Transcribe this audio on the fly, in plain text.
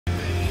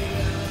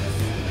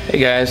Hey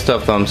guys,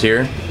 Tough Thumbs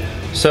here.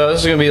 So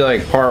this is gonna be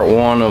like part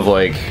one of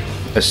like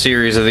a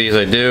series of these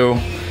I do.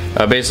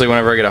 Basically,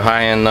 whenever I get a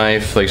high-end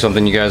knife, like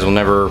something you guys will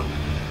never,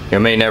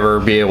 may never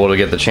be able to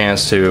get the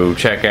chance to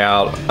check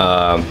out,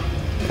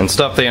 and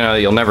stuff that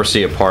you'll never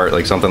see apart,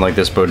 like something like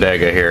this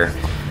Bodega here.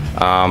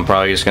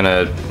 Probably just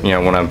gonna,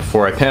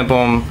 before I pimp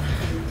them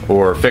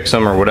or fix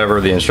them or whatever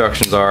the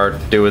instructions are,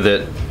 do with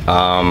it.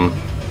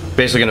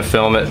 Basically gonna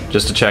film it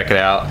just to check it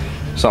out.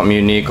 Something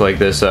unique like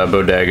this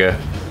Bodega.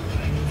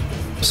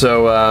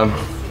 So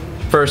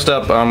first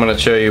up, I'm going to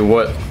show you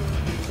what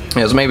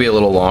is maybe a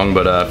little long,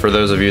 but for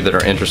those of you that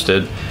are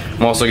interested,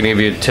 I'm also going to give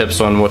you tips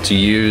on what to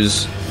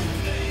use,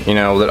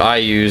 that I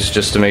use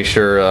just to make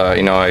sure,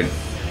 I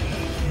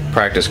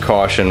practice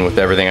caution with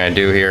everything I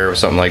do here with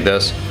something like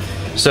this.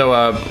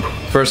 So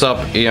first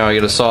up, you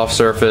get a soft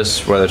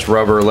surface, whether it's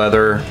rubber,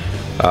 leather,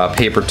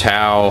 paper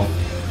towel,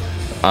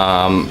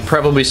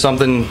 probably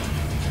something.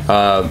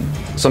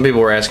 Some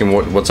people were asking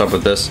what's up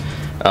with this.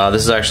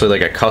 This is actually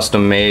like a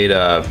custom-made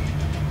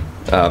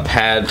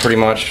pad, pretty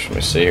much. Let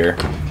me see here.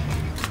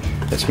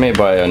 It's made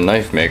by a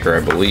knife maker, I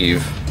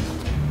believe.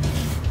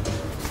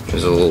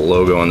 There's a little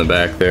logo on the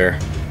back there.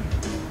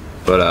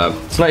 But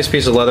it's a nice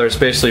piece of leather,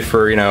 especially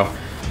for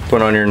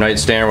put on your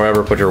nightstand or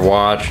whatever. Put your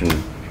watch and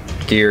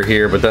gear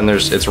here. But then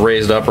it's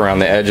raised up around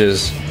the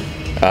edges,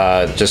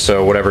 just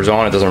so whatever's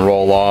on it doesn't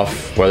roll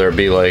off. Whether it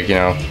be like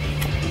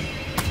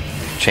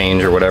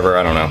change or whatever,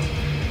 I don't know.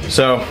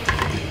 So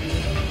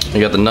you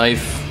got the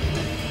knife.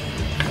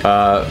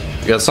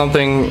 You got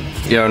something,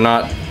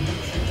 not,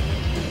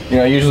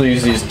 I usually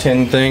use these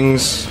tin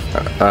things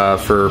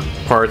for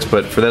parts,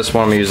 but for this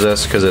one I'm gonna use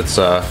this because it's,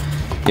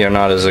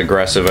 not as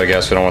aggressive, I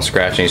guess. I don't want to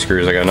scratch any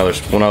screws. I got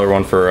another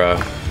one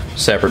for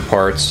separate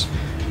parts.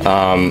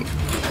 I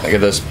got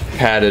this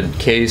padded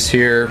case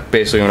here.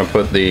 Basically, I'm gonna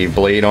put the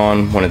blade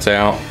on when it's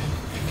out,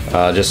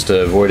 just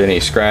to avoid any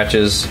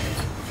scratches.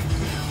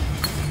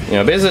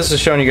 Basically, this is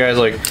showing you guys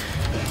like.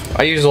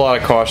 I use a lot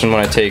of caution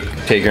when I take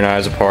your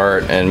knives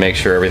apart and make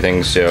sure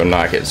everything's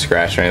not getting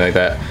scratched or anything like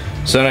that.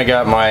 So then I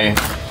got my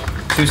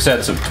 2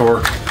 sets of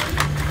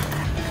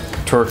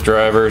torque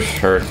drivers,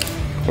 or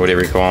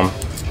whatever you call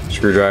them,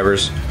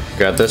 screwdrivers.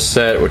 Got this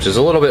set, which is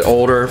a little bit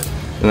older,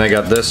 and I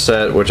got this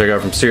set, which I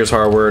got from Sears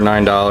Hardware,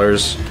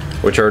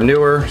 $9, which are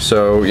newer.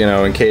 So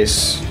in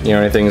case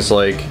anything's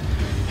like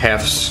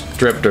half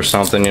stripped or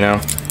something,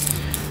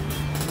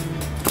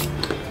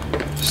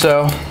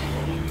 So.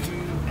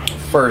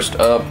 First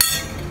up,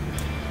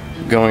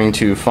 going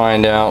to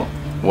find out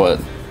I'm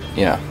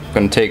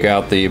going to take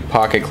out the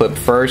pocket clip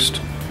first.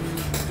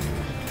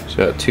 It's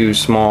got 2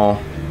 small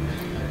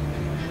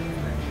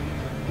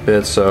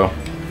bits, so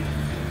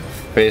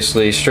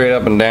basically straight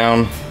up and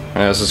down.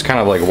 This is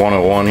kind of like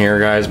 101 here,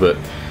 guys, but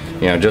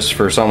just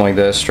for something like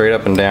this, straight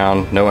up and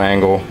down, no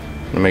angle,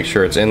 and make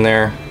sure it's in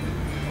there.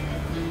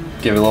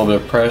 Give it a little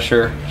bit of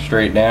pressure,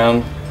 straight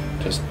down,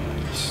 just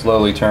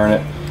slowly turn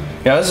it.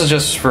 This is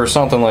just for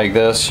something like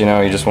this, you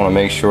just want to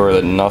make sure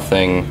that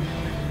nothing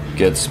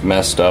gets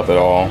messed up at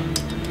all.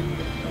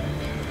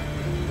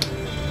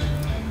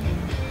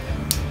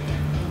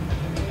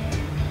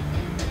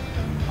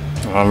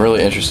 I'm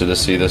really interested to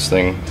see this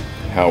thing,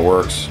 how it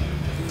works.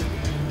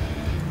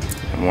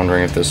 I'm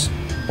wondering if this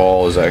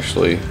ball is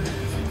actually...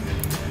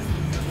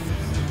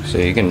 So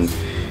you can...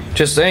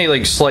 Just any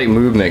like slight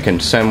movement can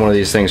send one of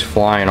these things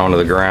flying onto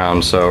the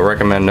ground, so I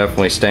recommend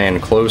definitely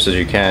staying close as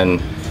you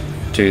can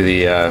to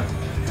the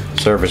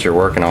surface you're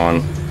working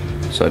on.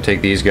 So I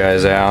take these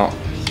guys out,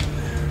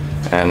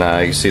 and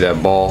you can see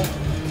that ball.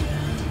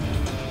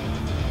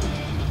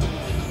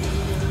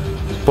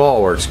 This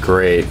ball works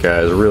great,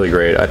 guys, really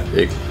great.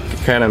 It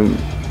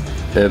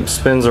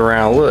spins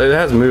around. It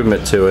has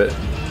movement to it,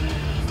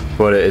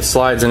 but it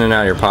slides in and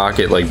out of your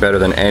pocket like better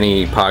than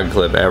any pocket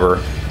clip ever.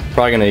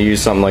 Probably gonna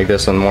use something like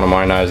this on one of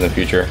my knives in the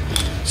future.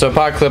 So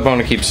pocket clip I'm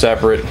gonna keep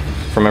separate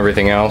from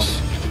everything else,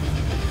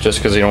 just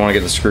because you don't want to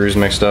get the screws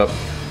mixed up.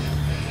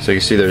 So you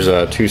can see there's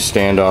 2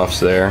 standoffs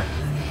there.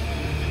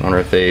 I wonder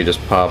if they just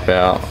pop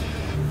out.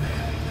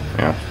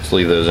 Yeah, just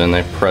leave those in.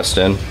 They pressed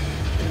in.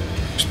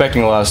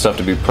 Expecting a lot of stuff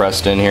to be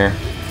pressed in here.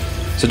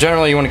 So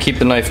generally you want to keep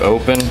the knife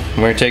open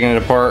when you're taking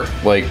it apart.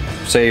 Like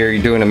say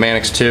you're doing a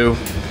Manix 2.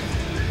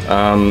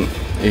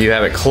 If you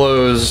have it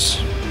closed,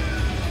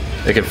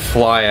 it could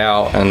fly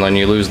out and then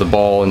you lose the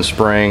ball and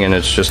spring and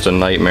it's just a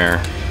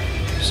nightmare.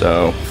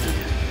 So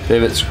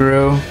pivot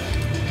screw.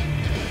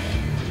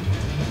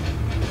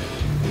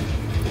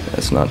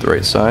 That's not the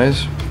right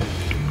size.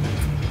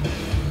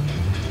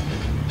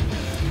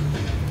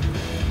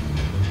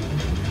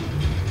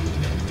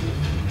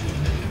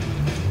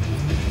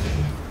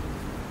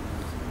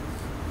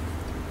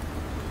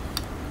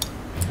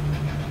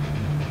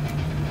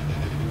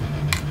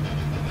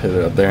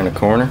 Pivot up there in the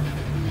corner.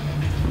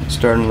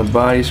 Starting the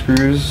body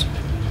screws.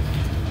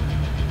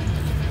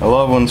 I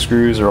love when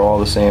screws are all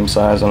the same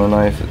size on a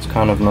knife. It's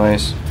kind of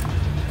nice.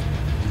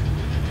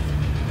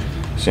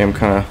 See, I'm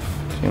kind of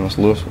almost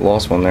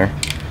lost one there.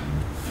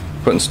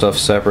 Putting stuff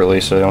separately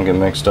so they don't get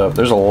mixed up.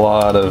 There's a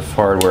lot of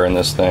hardware in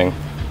this thing.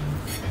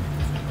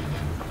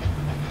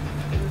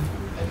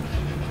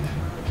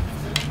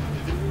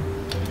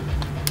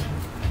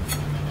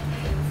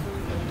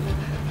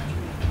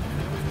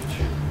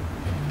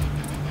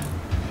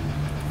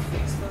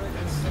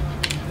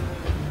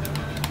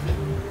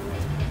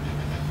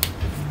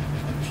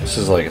 This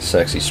is like a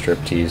sexy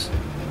striptease.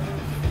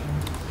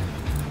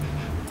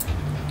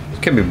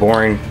 It could be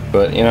boring,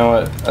 but you know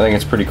what? I think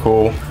it's pretty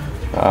cool.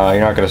 You're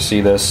not going to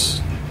see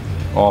this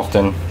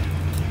often,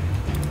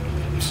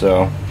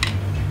 so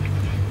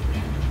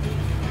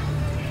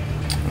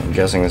I'm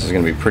guessing this is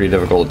going to be pretty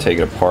difficult to take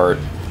it apart.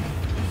 So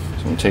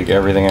I'm going to take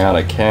everything out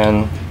I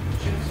can.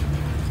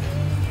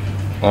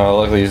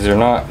 Luckily these are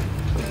not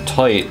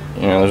tight,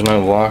 you know, there's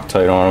no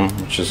Loctite on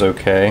them, which is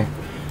okay.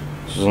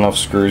 There's enough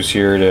screws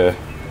here to,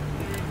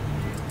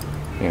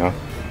 you know,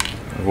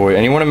 avoid.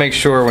 And you want to make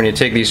sure when you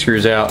take these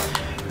screws out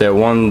that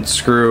one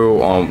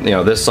screw on, you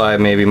know, this side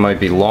maybe might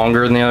be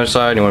longer than the other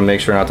side. You want to make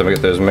sure not to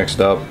get those mixed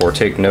up, or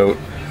take note.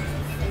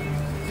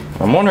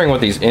 I'm wondering what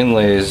these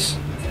inlays.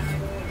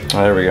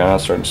 Oh, there we go. Now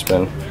it's starting to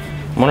spin.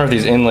 I'm wondering if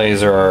these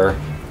inlays are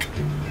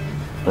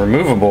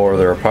removable or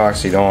they're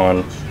epoxied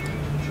on.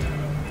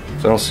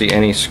 So I don't see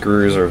any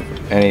screws of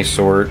any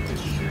sort.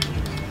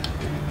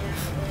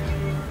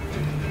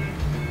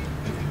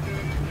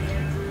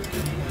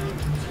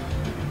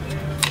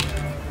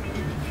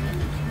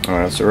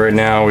 Alright, so right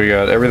now we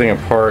got everything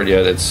apart,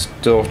 yet it's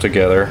still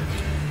together,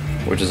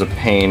 which is a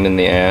pain in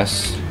the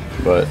ass,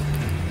 but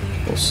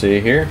we'll see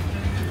here.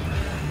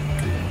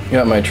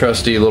 Got my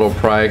trusty little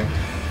pry,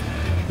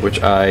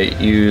 which I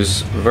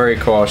use very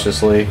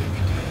cautiously.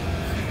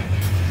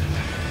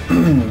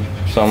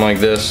 Something like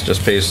this,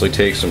 just basically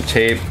take some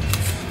tape.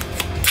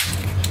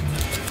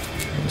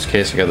 In this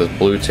case I got this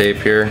blue tape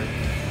here.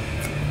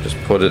 Just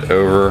put it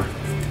over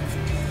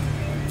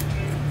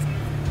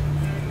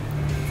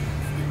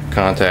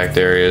contact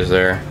areas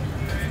there.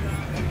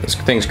 This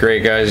thing's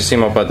great, guys. You see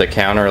them up at the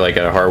counter like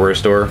at a hardware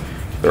store.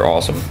 They're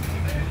awesome.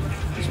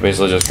 So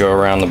basically just go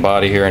around the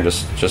body here and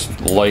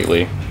just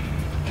lightly.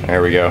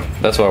 There we go.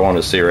 That's what I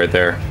wanted to see right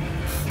there.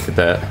 Look at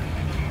that.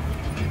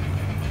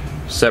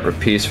 Separate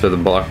piece for the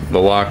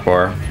lock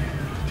bar,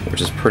 which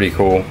is pretty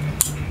cool.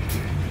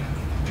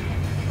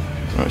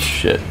 Oh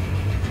shit.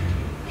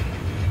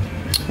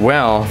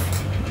 Well,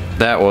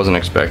 that wasn't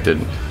expected.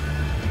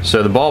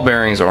 So the ball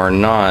bearings are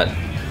not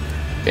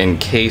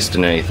encased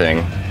in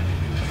anything.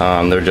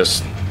 They're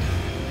just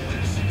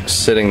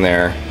sitting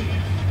there.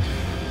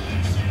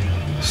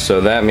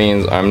 So that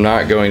means I'm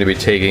not going to be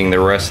taking the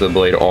rest of the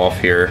blade off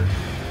here,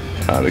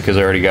 because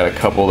I already got a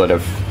couple that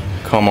have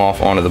come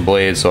off onto the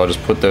blade, so I'll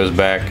just put those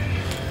back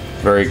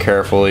very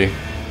carefully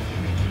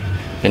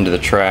into the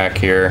track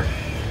here.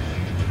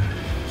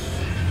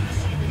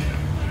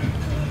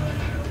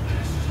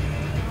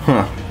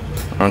 Huh.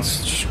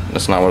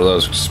 That's not what I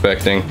was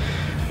expecting.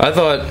 I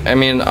thought, I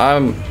mean, I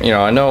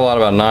know a lot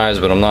about knives,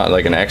 but I'm not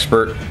like an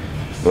expert.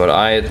 But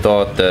I had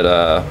thought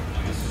that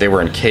they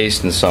were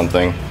encased in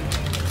something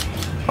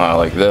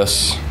like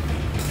this.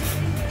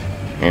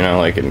 You know,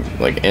 like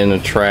in a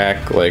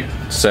track, like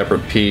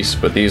separate piece.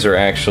 But these are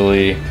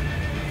actually,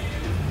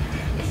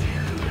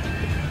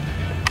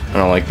 I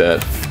don't like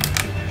that.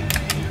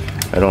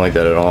 I don't like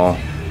that at all.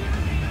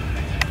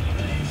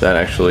 That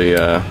actually,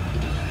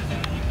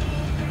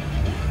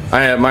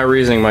 my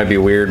reasoning might be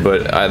weird,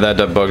 but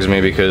that bugs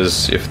me,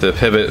 because if the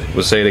pivot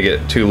was, say, to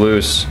get too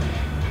loose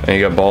and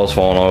you got balls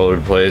falling all over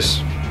the place,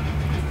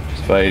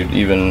 if I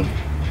even,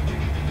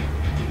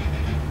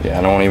 yeah,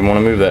 I don't even want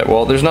to move that.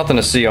 Well, there's nothing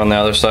to see on the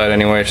other side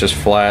anyway. It's just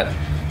flat.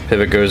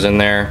 Pivot goes in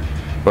there,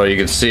 but you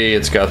can see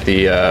it's got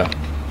the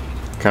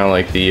kind of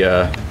like the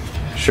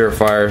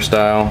Surefire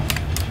style,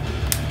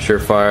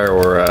 Surefire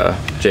or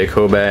Jake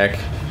Hoback.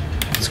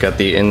 It's got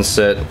the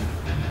inset,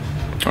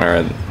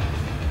 or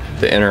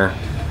the inner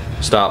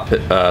stop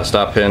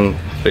pin,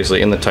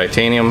 basically in the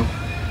titanium.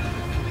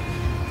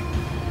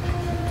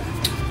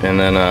 And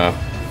then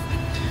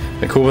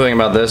the cool thing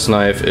about this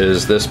knife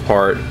is this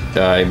part.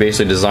 He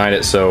basically designed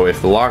it so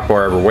if the lock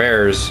bar ever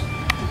wears,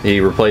 he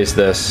replaced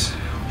this.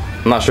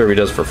 I'm not sure if he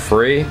does for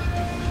free,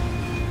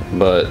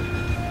 but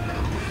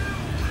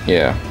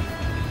yeah.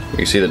 You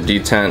can see the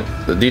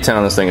detent. The detent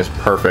on this thing is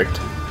perfect.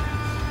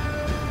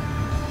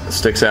 It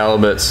sticks out a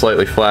little bit,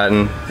 slightly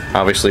flattened.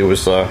 Obviously, it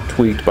was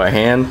tweaked by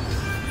hand.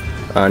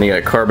 And you got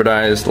a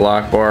carbonized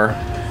lock bar.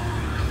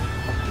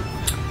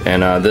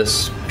 And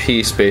this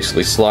piece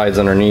basically slides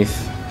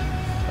underneath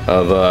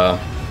of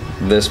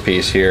this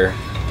piece here.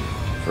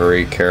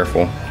 Very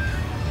careful.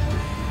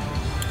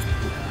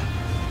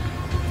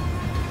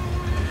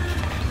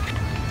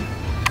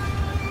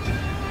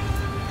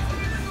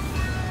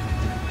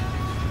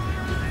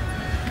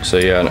 So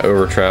yeah, an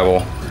over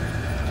travel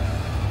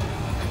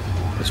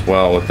as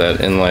well with that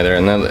inlay there.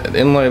 And then the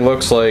inlay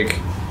looks like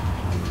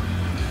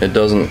it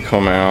doesn't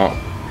come out.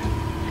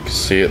 You can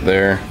see it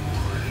there.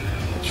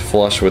 It's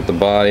flush with the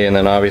body, and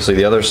then obviously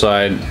the other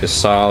side is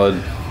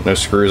solid. No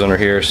screws under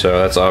here, so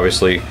that's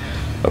obviously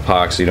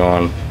epoxied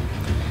on.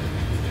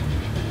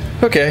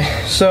 Okay,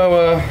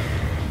 so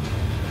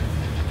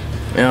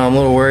yeah, I'm a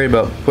little worried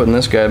about putting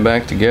this guy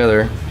back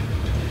together.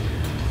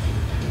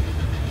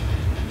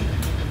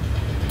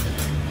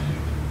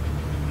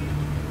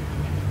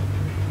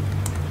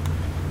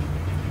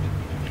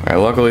 Alright,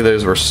 luckily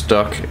those were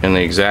stuck in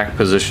the exact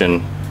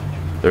position.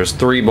 There's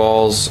 3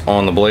 balls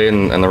on the blade,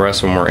 and the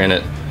rest of them were in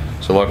it.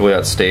 So luckily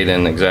that stayed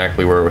in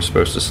exactly where it was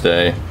supposed to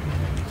stay.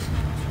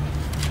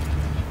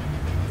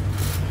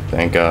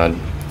 Thank God.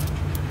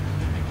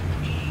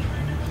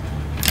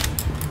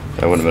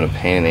 That would have been a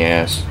pain in the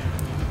ass.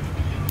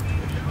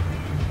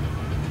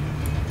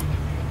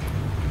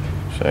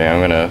 So yeah,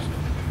 I'm gonna,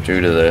 due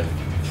to the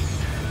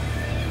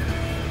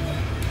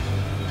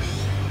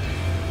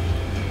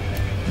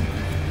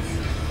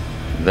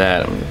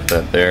I'm gonna put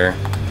that there.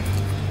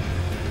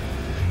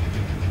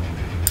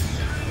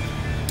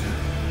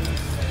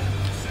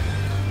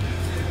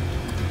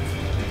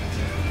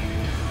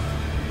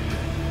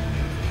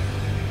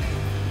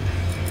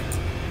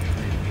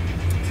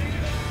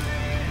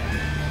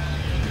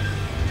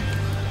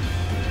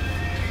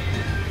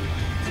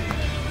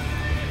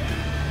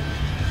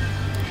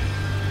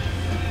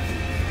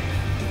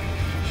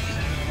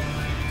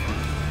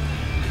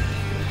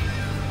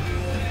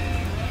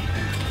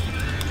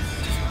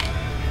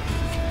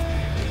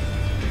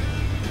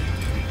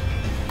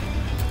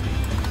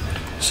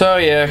 So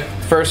yeah,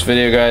 first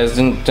video, guys,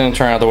 didn't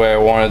turn out the way I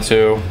wanted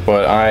to,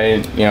 but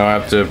I,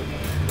 have to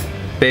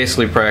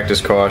basically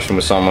practice caution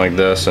with something like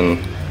this, and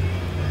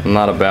I'm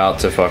not about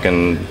to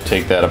fucking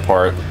take that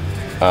apart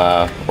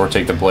or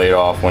take the blade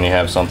off when you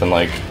have something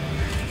like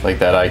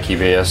that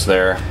IKBS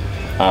there.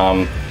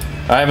 I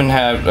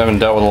haven't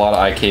dealt with a lot of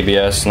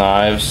IKBS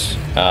knives.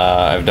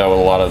 I've dealt with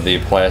a lot of the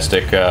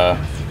plastic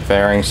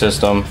fairing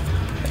system,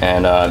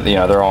 and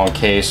they're all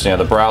encased.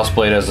 The browse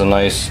blade has a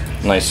nice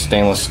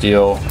stainless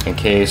steel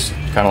encased,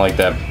 kind of like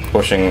that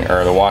bushing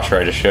or the washer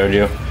I just showed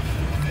you,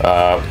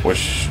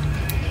 which,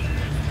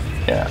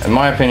 yeah, in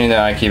my opinion, the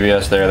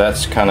IKBS there,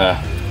 that's kind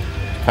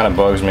of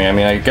bugs me. I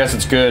mean, I guess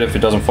it's good if it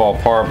doesn't fall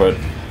apart, but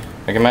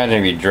I can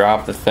imagine if you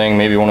drop the thing,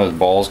 maybe one of those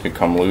balls could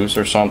come loose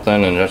or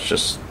something, and that's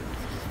just,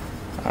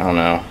 I don't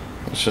know,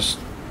 it's just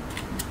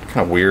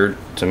kind of weird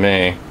to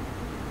me.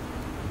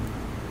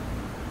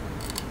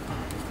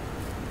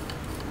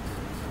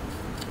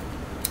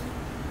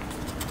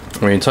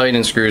 When you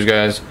tighten screws,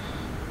 guys,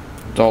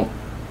 don't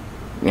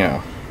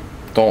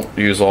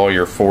use all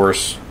your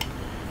force.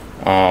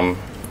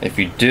 If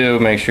you do,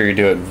 make sure you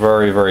do it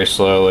very, very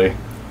slowly,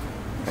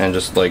 and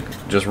just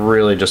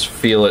really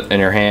feel it in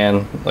your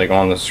hand, like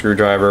on the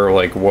screwdriver,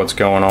 like what's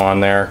going on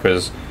there,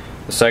 because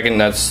the second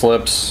that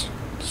slips,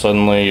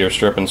 suddenly you're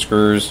stripping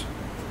screws.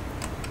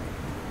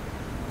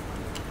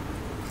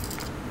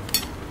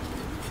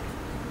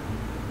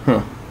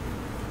 Huh.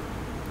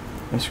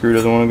 My screw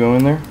doesn't want to go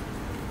in there?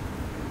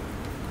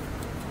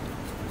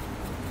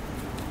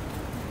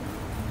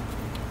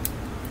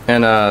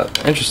 And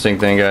interesting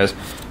thing, guys,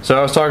 so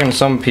I was talking to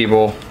some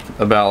people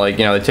about, like,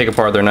 they take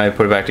apart their knife,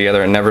 put it back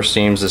together, it never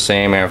seems the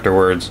same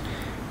afterwards.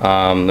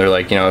 They're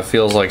like, it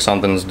feels like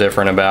something's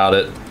different about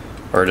it,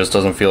 or it just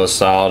doesn't feel as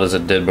solid as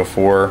it did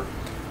before.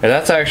 And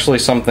that's actually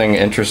something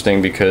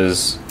interesting,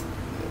 because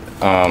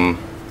I've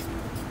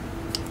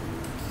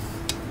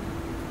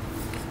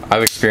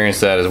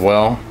experienced that as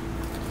well.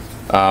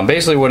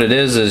 Basically what it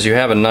is you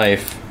have a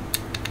knife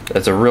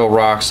that's a real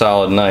rock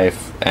solid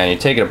knife, and you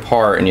take it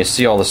apart and you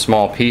see all the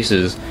small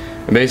pieces,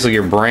 and basically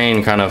your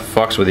brain kind of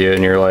fucks with you,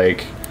 and you're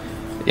like,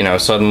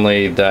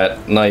 suddenly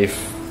that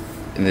knife,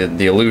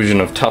 the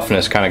illusion of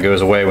toughness kind of goes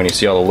away when you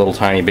see all the little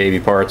tiny baby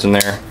parts in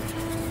there.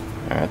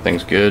 Alright,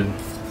 thing's good.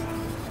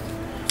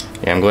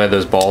 Yeah, I'm glad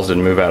those balls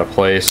didn't move out of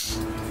place,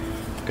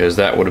 because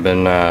that would have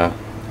been a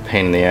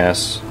pain in the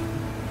ass.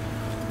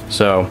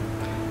 So,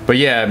 but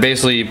yeah,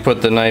 basically you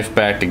put the knife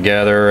back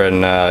together,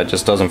 and it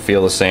just doesn't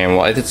feel the same.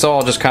 Well, it's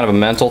all just kind of a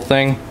mental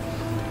thing.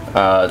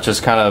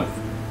 Just kind of,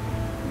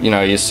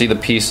 you see the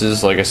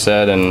pieces, like I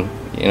said, and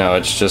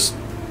it's just,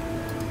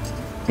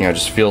 it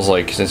just feels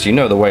like, since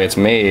the way it's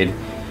made,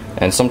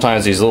 and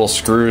sometimes these little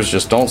screws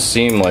just don't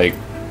seem like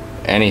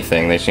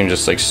anything. They seem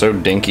just like so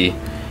dinky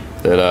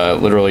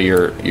that literally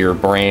your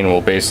brain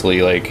will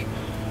basically, like,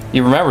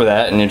 you remember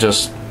that, and it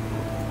just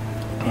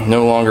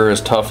no longer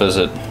as tough as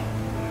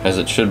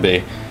it should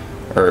be,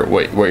 or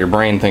what your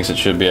brain thinks it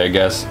should be, I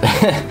guess.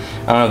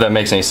 I don't know if that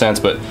makes any sense,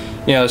 but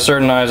there's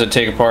certain knives that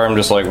take apart, I'm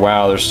just like,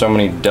 wow, there's so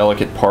many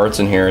delicate parts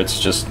in here. It's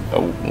just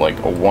like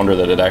a wonder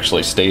that it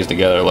actually stays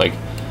together. Like,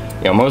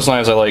 most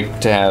knives I like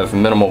to have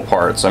minimal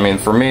parts. I mean,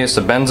 for me,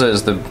 Sebenza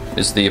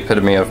is the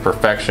epitome of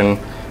perfection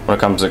when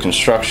it comes to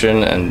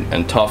construction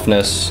and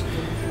toughness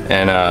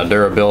and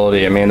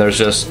durability. I mean, there's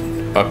just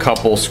a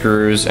couple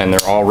screws, and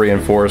they're all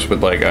reinforced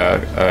with like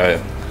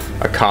a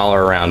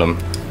collar around them.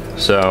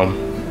 So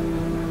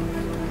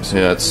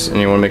that's, and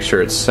you want to make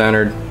sure it's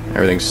centered.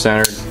 Everything's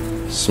centered.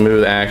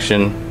 Smooth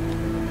action,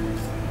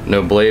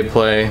 no blade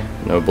play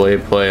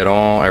at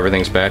all.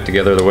 Everything's back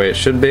together the way it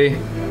should be.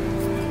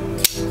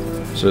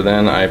 So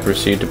then I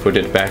proceed to put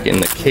it back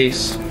in the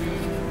case,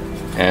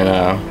 and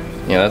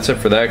yeah, that's it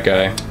for that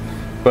guy.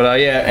 But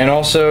yeah, and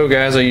also,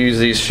 guys, I use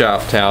these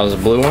shop towels,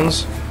 the blue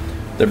ones.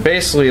 They're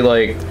basically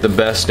like the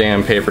best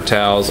damn paper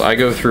towels. I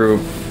go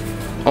through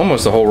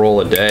almost the whole roll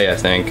a day, I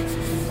think.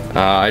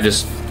 I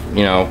just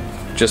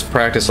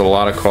practice a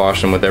lot of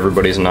caution with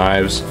everybody's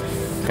knives.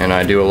 And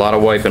I do a lot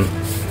of wiping,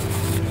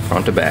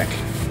 front to back.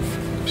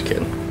 Just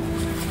kidding.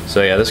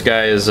 So yeah, this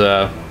guy is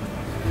well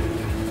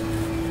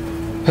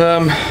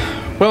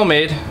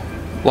made.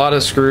 A lot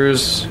of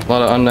screws, a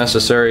lot of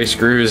unnecessary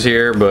screws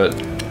here, but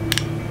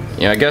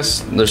yeah, I guess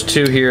there's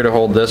 2 here to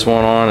hold this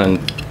one on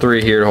and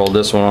 3 here to hold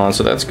this one on,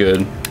 so that's good.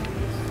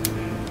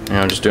 And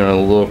I'm just doing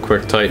a little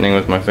quick tightening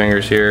with my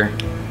fingers here.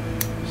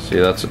 See,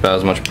 that's about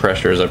as much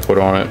pressure as I put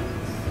on it.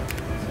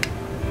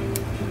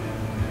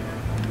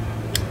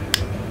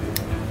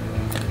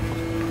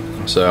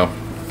 So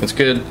it's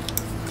good.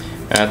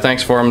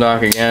 Thanks Farm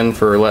Doc again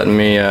for letting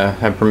me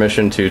have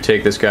permission to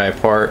take this guy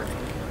apart.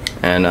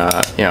 And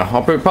you know,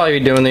 I'll probably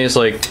be doing these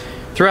like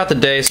throughout the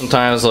day.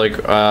 Sometimes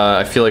like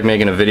I feel like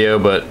making a video,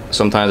 but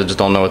sometimes I just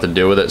don't know what to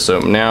do with it. So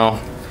now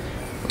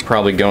I'm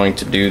probably going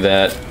to do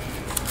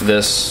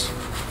this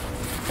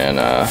and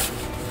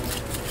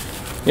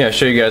yeah,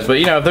 show you guys. But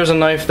you know, if there's a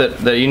knife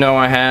that you know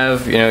I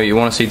have, you know, you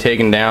want to see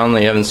taken down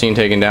that you haven't seen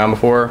taken down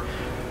before,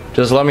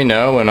 just let me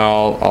know and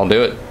I'll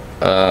do it.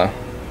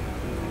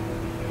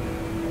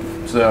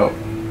 So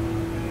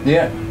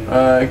yeah,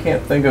 I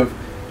can't think of.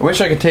 I wish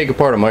I could take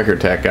apart a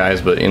Microtech,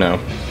 guys, but you know,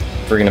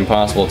 freaking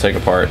impossible to take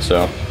apart.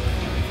 So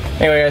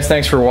anyway, guys,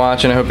 thanks for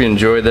watching. I hope you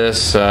enjoyed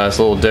this. It's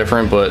a little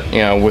different, but you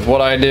know, with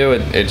what I do,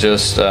 it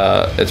just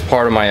it's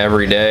part of my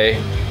everyday,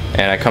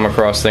 and I come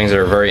across things that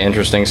are very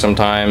interesting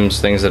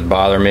sometimes, things that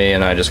bother me,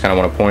 and I just kind of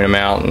want to point them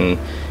out and,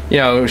 you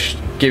know,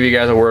 give you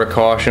guys a word of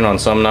caution on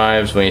some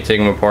knives when you take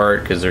them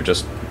apart, because they're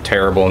just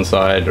terrible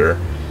inside, or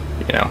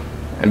you know,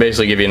 and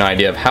basically give you an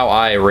idea of how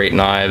I rate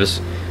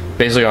knives,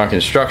 basically on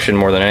construction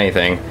more than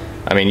anything.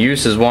 I mean,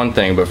 use is one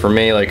thing, but for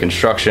me, like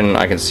construction,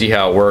 I can see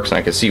how it works and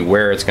I can see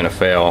where it's going to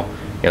fail,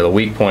 you know, the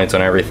weak points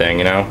on everything,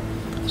 you know.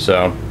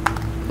 So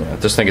yeah, I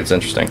just think it's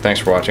interesting.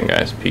 Thanks for watching,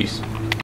 guys. Peace.